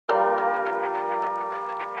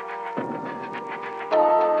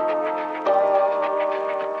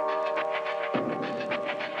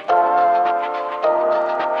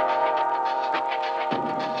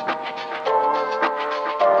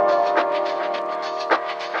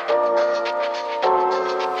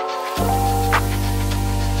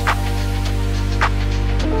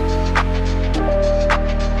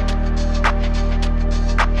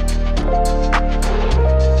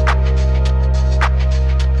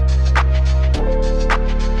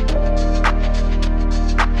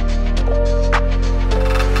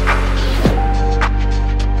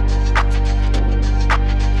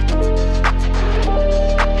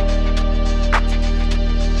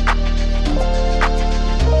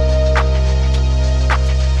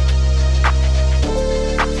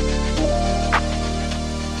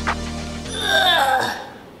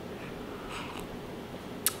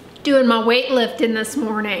my weightlifting this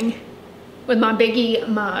morning with my biggie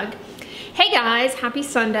mug. Hey guys, happy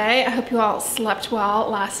Sunday. I hope you all slept well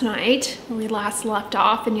last night when we last left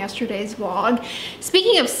off in yesterday's vlog.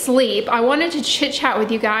 Speaking of sleep, I wanted to chit chat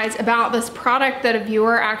with you guys about this product that a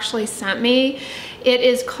viewer actually sent me. It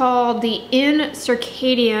is called the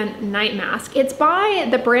in-Circadian night mask. It's by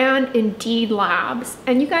the brand Indeed Labs.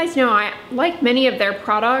 And you guys know I like many of their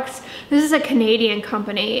products. This is a Canadian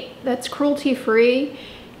company that's cruelty-free.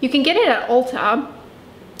 You can get it at Ulta.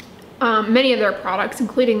 Many of their products,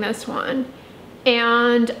 including this one.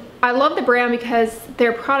 And I love the brand because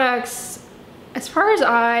their products, as far as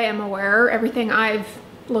I am aware, everything I've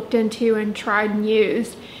looked into and tried and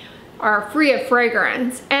used, are free of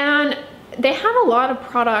fragrance. And they have a lot of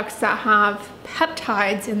products that have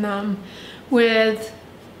peptides in them with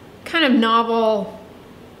kind of novel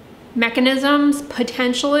mechanisms,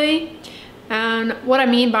 potentially. And what I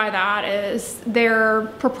mean by that is they're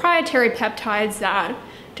proprietary peptides that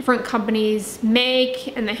different companies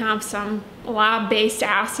make, and they have some lab-based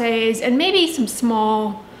assays and maybe some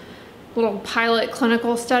small little pilot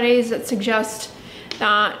clinical studies that suggest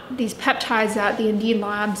that these peptides that the Indeed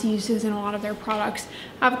Labs uses in a lot of their products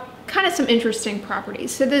have kind of some interesting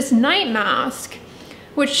properties. So this night mask,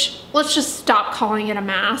 which let's just stop calling it a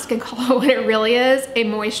mask and call it what it really is, a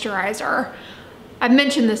moisturizer. I've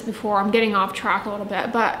mentioned this before, I'm getting off track a little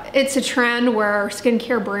bit, but it's a trend where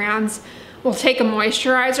skincare brands will take a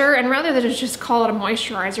moisturizer, and rather than just call it a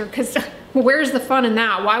moisturizer, because where's the fun in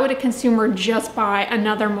that? Why would a consumer just buy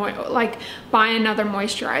another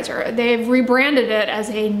moisturizer? They've rebranded it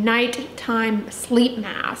as a nighttime sleep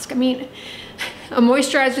mask. I mean, a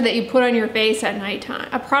moisturizer that you put on your face at nighttime,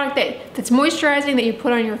 a product that's moisturizing that you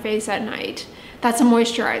put on your face at night. That's a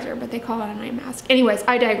moisturizer, but they call it a night mask. Anyways,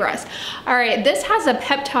 I digress. All right, this has a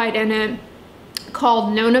peptide in it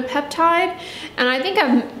called nonapeptide, and I think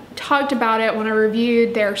I've talked about it when I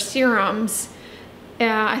reviewed their serums.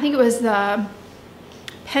 I think it was the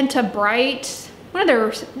Penta Bright,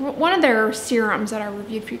 one of their serums that I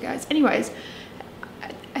reviewed for you guys. Anyways,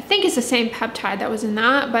 I think it's the same peptide that was in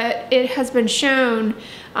that, but it has been shown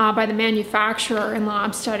by the manufacturer in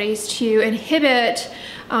lab studies to inhibit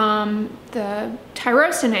the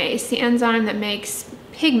tyrosinase, the enzyme that makes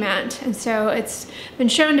pigment, and so it's been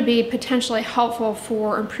shown to be potentially helpful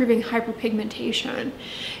for improving hyperpigmentation.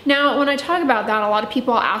 Now, when I talk about that, a lot of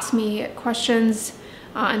people ask me questions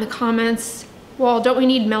in the comments, well, don't we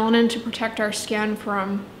need melanin to protect our skin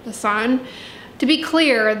from the sun? To be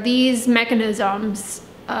clear, these mechanisms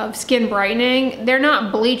of skin brightening, they're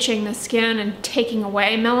not bleaching the skin and taking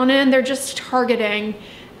away melanin, they're just targeting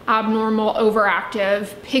abnormal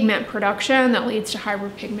overactive pigment production that leads to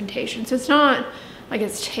hyperpigmentation. So it's not like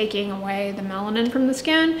it's taking away the melanin from the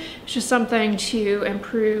skin. It's just something to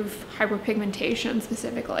improve hyperpigmentation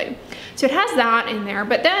specifically. So it has that in there,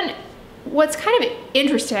 but then what's kind of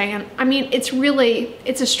interesting, and I mean,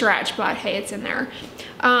 it's a stretch, but hey, it's in there.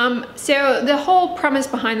 So the whole premise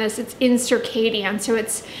behind this, it's in-Circadian. So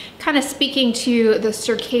it's kind of speaking to the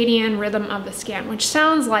circadian rhythm of the skin, which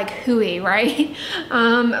sounds like hooey, right?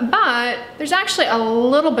 But there's actually a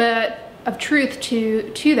little bit of truth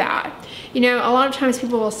to that. You know, a lot of times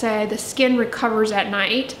people will say the skin recovers at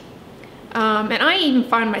night. And I even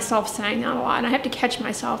find myself saying that a lot, and I have to catch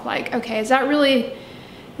myself like, okay, is there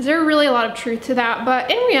really a lot of truth to that? But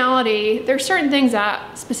in reality, there's certain things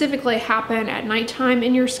that specifically happen at nighttime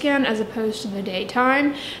in your skin as opposed to the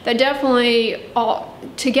daytime that definitely all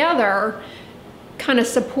together kind of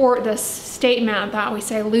support this statement that we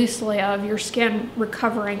say loosely of your skin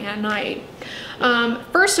recovering at night.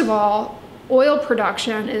 First of all, oil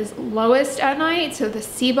production is lowest at night, so the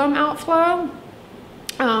sebum outflow.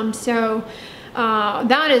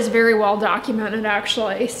 That is very well documented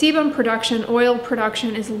actually. Sebum production, oil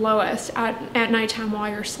production is lowest at nighttime while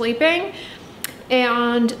you're sleeping.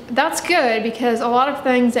 And that's good because a lot of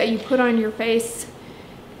things that you put on your face,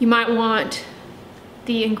 you might want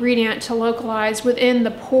the ingredient to localize within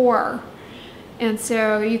the pore. And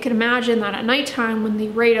so you can imagine that at nighttime when the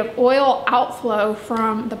rate of oil outflow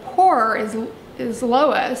from the pore is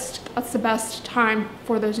lowest, that's the best time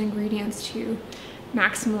for those ingredients to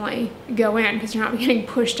maximally go in because you're not getting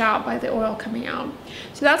pushed out by the oil coming out.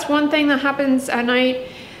 So that's one thing that happens at night.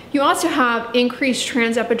 You also have increased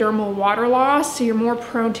transepidermal water loss, so you're more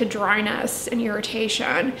prone to dryness and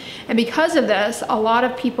irritation. And because of this, a lot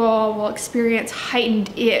of people will experience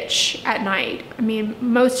heightened itch at night. I mean,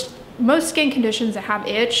 most skin conditions that have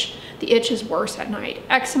itch, the itch is worse at night.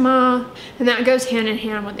 Eczema, and that goes hand in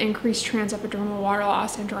hand with increased transepidermal water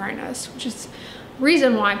loss and dryness, which is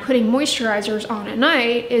reason why putting moisturizers on at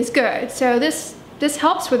night is good. So this this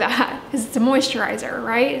helps with that because it's a moisturizer,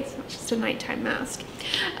 right? It's not just a nighttime mask.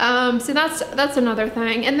 So that's another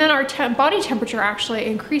thing. And then our body temperature actually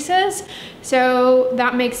increases, so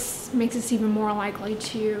that makes us even more likely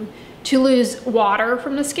to lose water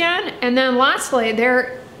from the skin. And then lastly,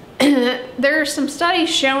 there are some studies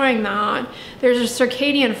showing that there's a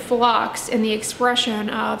circadian flux in the expression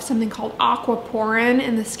of something called aquaporin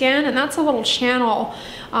in the skin, and that's a little channel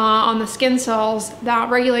on the skin cells that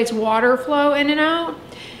regulates water flow in and out.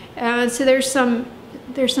 And so there's some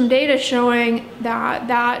data showing that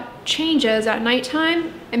that changes at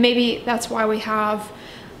nighttime, and maybe that's why we have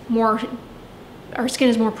our skin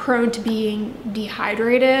is more prone to being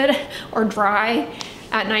dehydrated or dry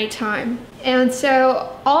at nighttime. And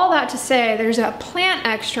so all that to say, there's a plant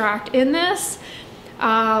extract in this,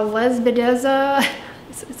 lesbideza,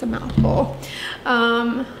 it's a mouthful.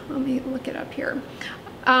 Let me look it up here.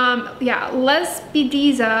 Yeah,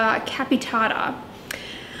 lesbideza capitata.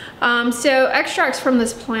 So extracts from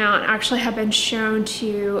this plant actually have been shown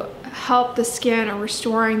to help the skin in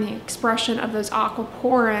restoring the expression of those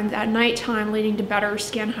aquaporins at nighttime, leading to better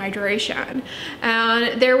skin hydration.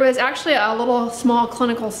 And there was actually a little small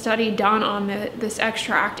clinical study done on this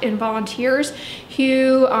extract in volunteers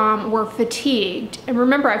who were fatigued. And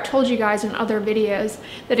remember, I've told you guys in other videos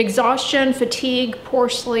that exhaustion, fatigue, poor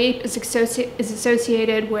sleep is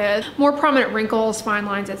associated with more prominent wrinkles, fine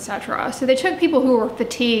lines, etc. So they took people who were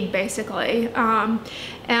fatigued basically,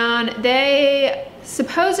 and they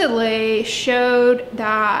supposedly showed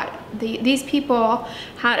that these people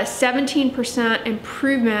had a 17%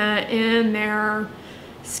 improvement in their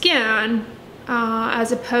skin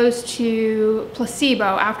as opposed to placebo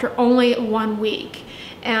after only 1 week.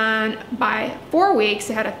 And by 4 weeks,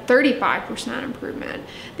 they had a 35% improvement.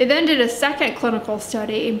 They then did a second clinical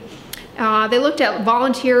study. They looked at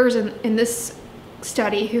volunteers in this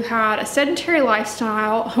study who had a sedentary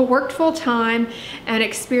lifestyle, worked full-time, and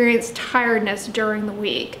experienced tiredness during the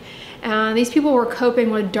week. And these people were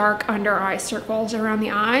coping with dark under eye circles around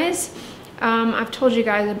the eyes. I've told you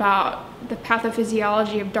guys about the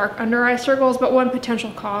pathophysiology of dark under eye circles, but one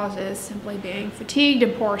potential cause is simply being fatigued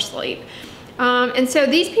and poor sleep. And so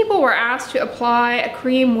these people were asked to apply a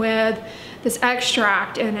cream with this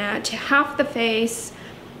extract in it to half the face,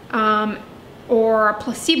 or a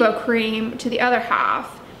placebo cream to the other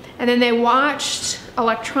half. And then they watched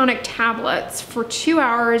electronic tablets for 2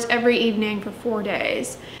 hours every evening for 4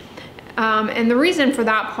 days. And the reason for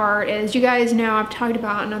that part is, you guys know, I've talked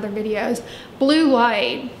about in other videos, blue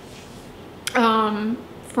light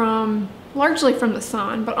largely from the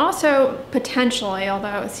sun, but also potentially,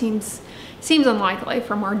 although it seems unlikely,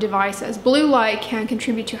 from our devices. Blue light can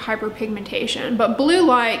contribute to hyperpigmentation, but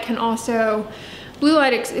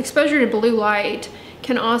exposure to blue light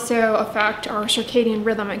can also affect our circadian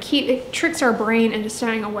rhythm and it tricks our brain into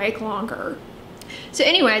staying awake longer. So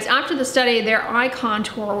anyways, after the study, their eye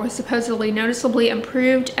contour was supposedly noticeably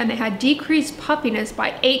improved, and they had decreased puffiness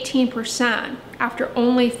by 18% after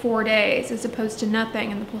only 4 days, as opposed to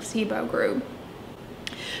nothing in the placebo group.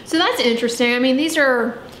 So that's interesting. I mean, these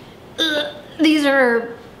are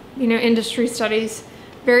industry studies.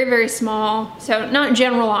 Very, very small, so not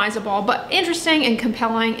generalizable, but interesting and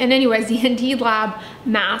compelling. And anyways, the Indeed Lab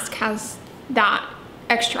mask has that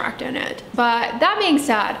extract in it. But that being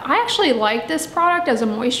said, I actually like this product as a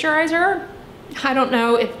moisturizer. I don't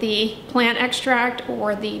know if the plant extract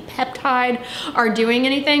or the peptide are doing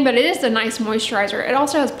anything, but it is a nice moisturizer. It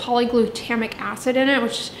also has polyglutamic acid in it,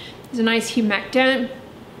 which is a nice humectant.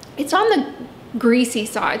 It's on the greasy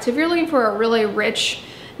side, so if you're looking for a really rich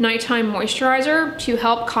nighttime moisturizer to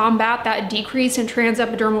help combat that decrease in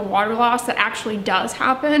transepidermal water loss that actually does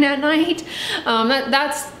happen at night,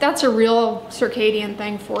 that's a real circadian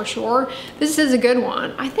thing for sure. This is a good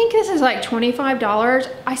one. I think this is like $25.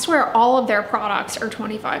 I swear all of their products are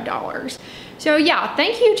 $25. So yeah,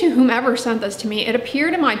 thank you to whomever sent this to me. It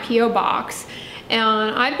appeared in my P.O. box,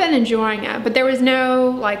 and I've been enjoying it, but there was no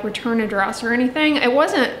like return address or anything. It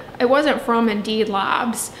wasn't from Indeed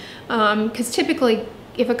Labs, because typically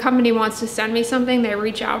if a company wants to send me something, they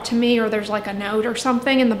reach out to me, or there's like a note or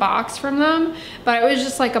something in the box from them. But it was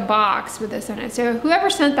just like a box with this in it. So whoever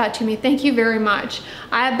sent that to me, thank you very much.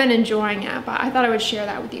 I have been enjoying it, but I thought I would share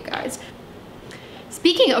that with you guys.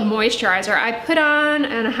 Speaking of moisturizer, I put on,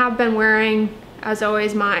 and I have been wearing, as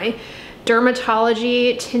always, my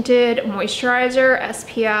Dermatology Tinted Moisturizer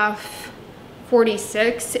SPF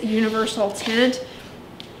 46 Universal Tint.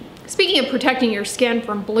 Speaking of protecting your skin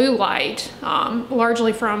from blue light,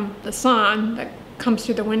 largely from the sun that comes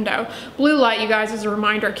through the window. Blue light, you guys, as a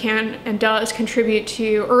reminder, can and does contribute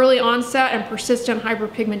to early onset and persistent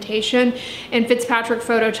hyperpigmentation in Fitzpatrick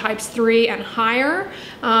phototypes 3 and higher.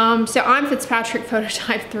 So I'm Fitzpatrick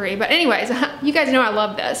phototype 3, but anyways, you guys know I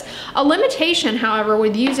love this. A limitation, however,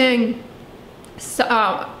 with using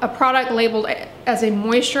a product labeled as a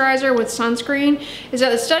moisturizer with sunscreen is that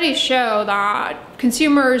the studies show that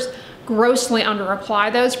consumers grossly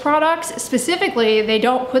underapply those products. Specifically, they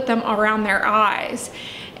don't put them around their eyes.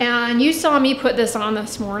 And you saw me put this on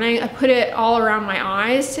this morning. I put it all around my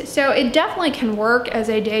eyes. So it definitely can work as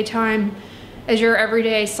a daytime, as your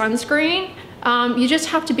everyday sunscreen. You just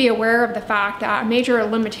have to be aware of the fact that a major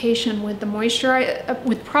limitation with the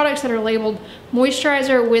with products that are labeled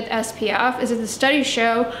moisturizer with SPF is that the studies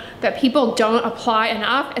show that people don't apply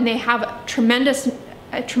enough, and they have a tremendous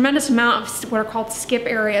amount of what are called skip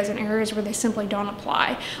areas and areas where they simply don't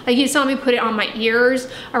apply. Like you saw me put it on my ears,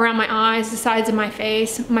 around my eyes, the sides of my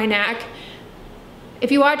face, my neck.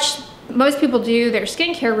 If you watch, most people do their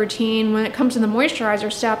skincare routine, when it comes to the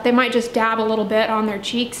moisturizer step, they might just dab a little bit on their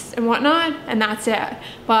cheeks and whatnot, and that's it.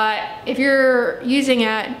 But if you're using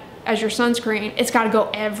it as your sunscreen, it's gotta go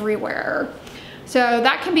everywhere. So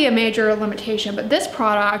that can be a major limitation. But this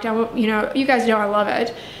product, you know, you guys know I love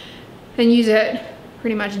it and use it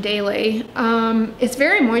pretty much daily. It's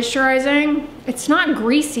very moisturizing. It's not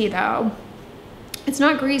greasy though. It's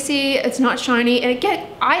not greasy, it's not shiny, and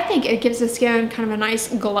I think it gives the skin kind of a nice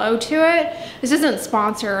glow to it. This isn't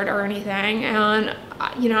sponsored or anything, and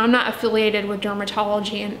you know, I'm not affiliated with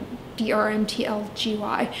dermatology and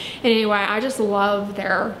DRMTLGY. Anyway, I just love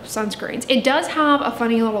their sunscreens. It does have a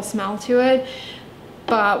funny little smell to it,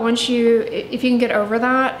 but if you can get over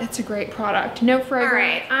that, it's a great product. No fragrance. All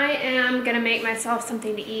right, I am gonna make myself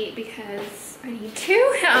something to eat because I need to.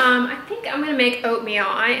 I think I'm gonna make oatmeal.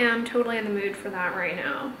 I am totally in the mood for that right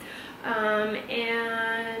now. And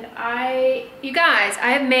you guys,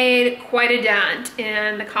 I have made quite a dent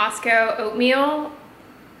in the Costco oatmeal.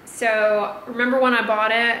 So remember when I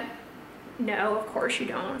bought it? No, of course you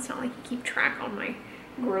don't. It's not like you keep track on my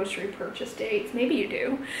grocery purchase dates. Maybe you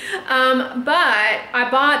do. But I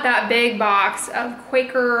bought that big box of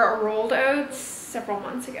Quaker rolled oats several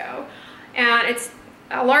months ago. And it's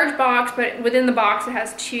a large box, but within the box it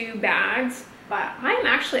has 2 bags. But I'm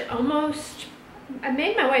actually I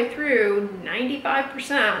made my way through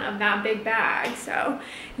 95% of that big bag. So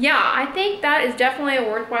yeah, I think that is definitely a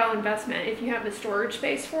worthwhile investment if you have the storage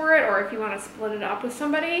space for it, or if you want to split it up with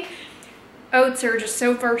somebody. Oats are just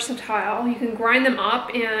so versatile. You can grind them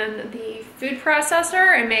up in the food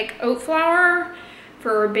processor and make oat flour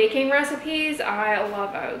for baking recipes. I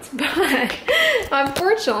love oats, but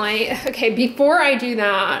unfortunately, okay, before I do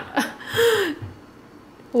that,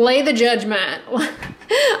 lay the judgment.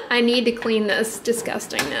 I need to clean this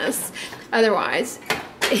disgustingness. Otherwise,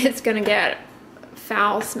 it's gonna get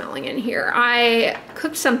foul smelling in here. I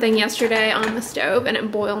cooked something yesterday on the stove and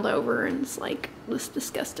it boiled over, and it's like this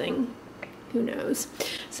disgusting, who knows.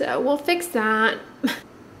 So we'll fix that.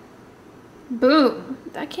 Boom,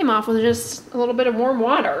 that came off with just a little bit of warm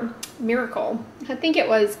water. Miracle. I think it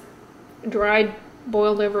was dried,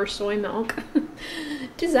 boiled over soy milk.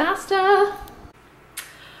 Disaster.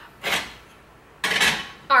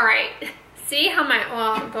 All right, see how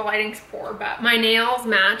well, the lighting's poor, but my nails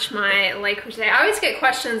match my Le Creuset. I always get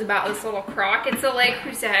questions about this little crock. It's a Le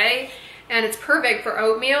Creuset, and it's perfect for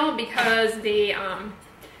oatmeal because the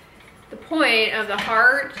point of the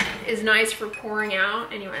heart is nice for pouring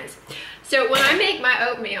out. Anyways, so when I make my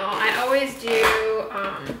oatmeal, I always do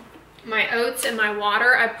my oats and my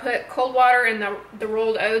water. I put cold water in the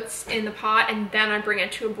rolled oats in the pot, and then I bring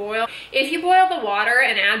it to a boil. If you boil the water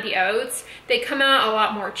and add the oats, they come out a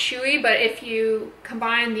lot more chewy, but if you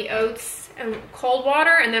combine the oats and cold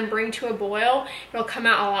water and then bring to a boil, it'll come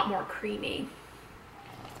out a lot more creamy.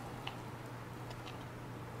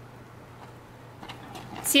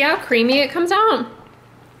 See how creamy it comes out?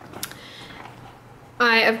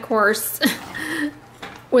 I, of course,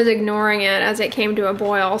 was ignoring it as it came to a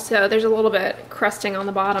boil, so there's a little bit crusting on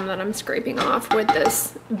the bottom that I'm scraping off with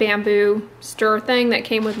this bamboo stir thing that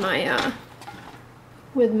came with my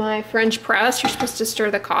French press. You're supposed to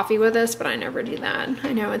stir the coffee with this, but I never do that.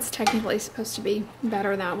 I know it's technically supposed to be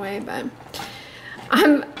better that way, but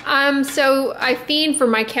I fiend for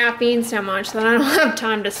my caffeine so much that I don't have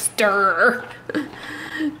time to stir.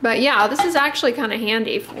 But yeah, this is actually kind of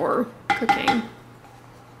handy for cooking.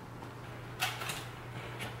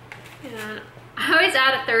 And I always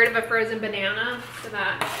add 1/3 of a frozen banana so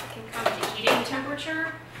that it can come to eating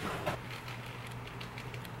temperature.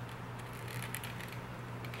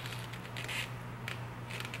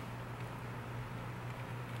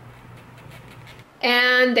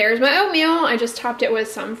 And there's my oatmeal. I just topped it with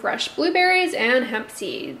some fresh blueberries and hemp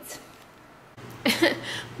seeds.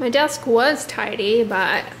 My desk was tidy,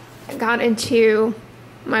 but I got into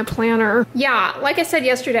my planner. Yeah, like I said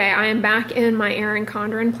yesterday, I am back in my Erin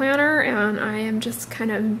Condren planner, and I am just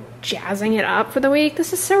kind of jazzing it up for the week.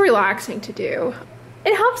 This is so relaxing to do.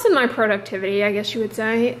 It helps in my productivity, I guess you would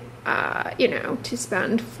say, you know, to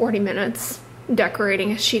spend 40 minutes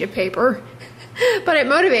decorating a sheet of paper, but it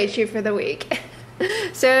motivates you for the week.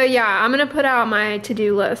 So yeah, I'm gonna put out my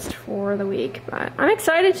to-do list for the week, but I'm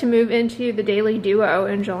excited to move into the daily duo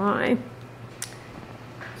in July.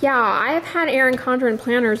 Yeah, I have had Erin Condren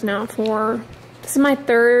planners now this is my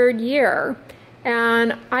 3rd year,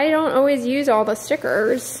 and I don't always use all the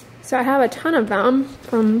stickers, so I have a ton of them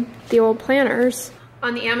from the old planners.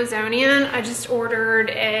 On the Amazonian, I just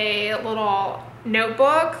ordered a little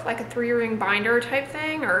notebook, like a 3-ring binder type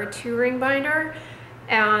thing, or a 2-ring binder,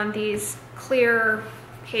 and these clear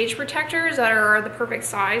page protectors that are the perfect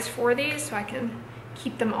size for these, so I can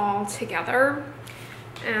keep them all together,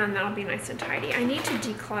 and that'll be nice and tidy. I need to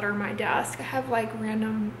declutter my desk. I have like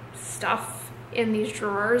random stuff in these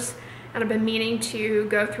drawers, and I've been meaning to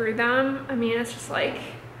go through them. I mean, it's just like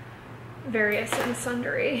various and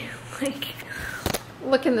sundry. Like,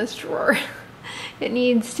 look in this drawer. It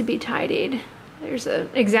needs to be tidied. There's an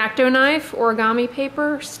X-Acto knife, origami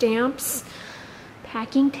paper, stamps,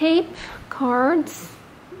 packing tape, cards,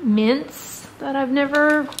 mints that I've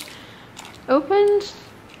never opened.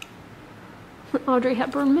 Audrey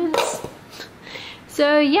Hepburn mints.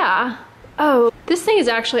 So yeah. Oh, this thing is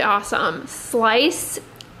actually awesome. Slice.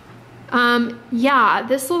 Yeah,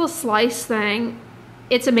 this little slice thing,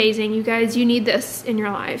 it's amazing. You guys, you need this in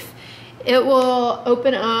your life. It will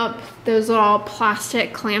open up those little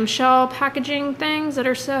plastic clamshell packaging things that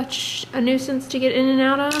are such a nuisance to get in and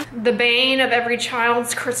out of. The bane of every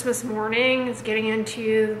child's Christmas morning is getting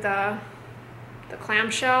into the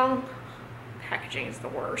clamshell. Packaging is the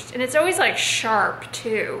worst. And it's always like sharp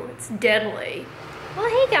too. It's deadly. Well,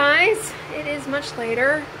 hey guys, it is much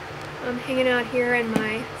later. I'm hanging out here in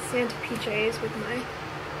my Santa PJs with my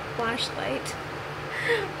flashlight.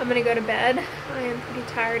 I'm gonna go to bed. I am pretty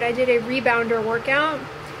tired. I did a rebounder workout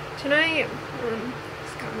tonight.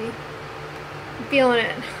 It's got me feeling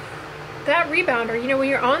it. That rebounder, you know, when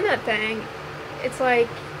you're on that thing, it's like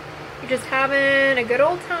you're just having a good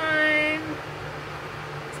old time.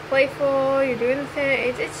 It's playful, you're doing the thing.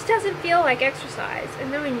 It just doesn't feel like exercise.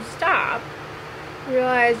 And then when you stop, you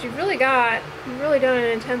realize you've really done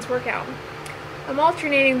an intense workout. I'm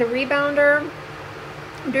alternating the rebounder.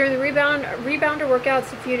 I'm doing the rebounder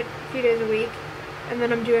workouts a few days a week, and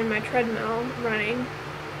then I'm doing my treadmill running,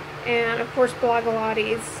 and of course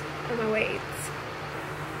Blogilates are my weights.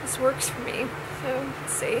 This works for me, so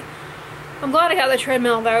let's see. I'm glad I got the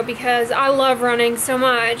treadmill though, because I love running so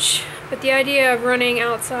much, but the idea of running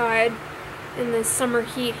outside in this summer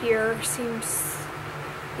heat here seems,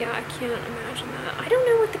 yeah, I can't imagine that. I don't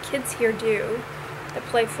know what the kids here do that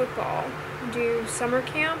play football. Do summer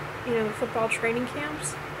camp, you know, the football training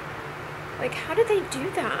camps. Like, how do they do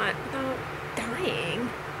that without dying?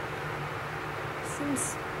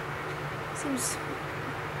 Seems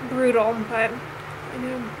brutal, but I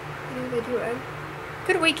know they do it.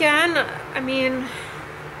 Good weekend. I mean,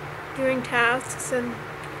 doing tasks and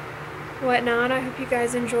whatnot. I hope you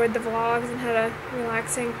guys enjoyed the vlogs and had a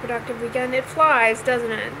relaxing, productive weekend. It flies,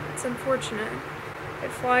 doesn't it? It's unfortunate. It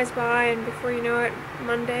flies by, and before you know it,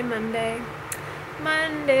 Monday. Na, na.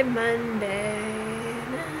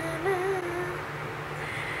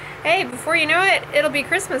 Hey, before you know it, it'll be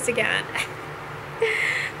Christmas again.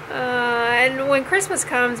 And when Christmas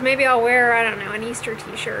comes, maybe I'll wear, I don't know, an Easter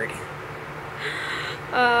t-shirt.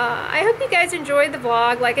 I hope you guys enjoyed the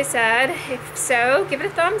vlog, like I said. If so, give it a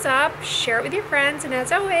thumbs up, share it with your friends, and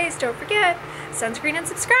as always, don't forget, sunscreen and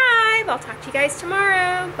subscribe. I'll talk to you guys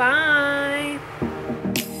tomorrow. Bye.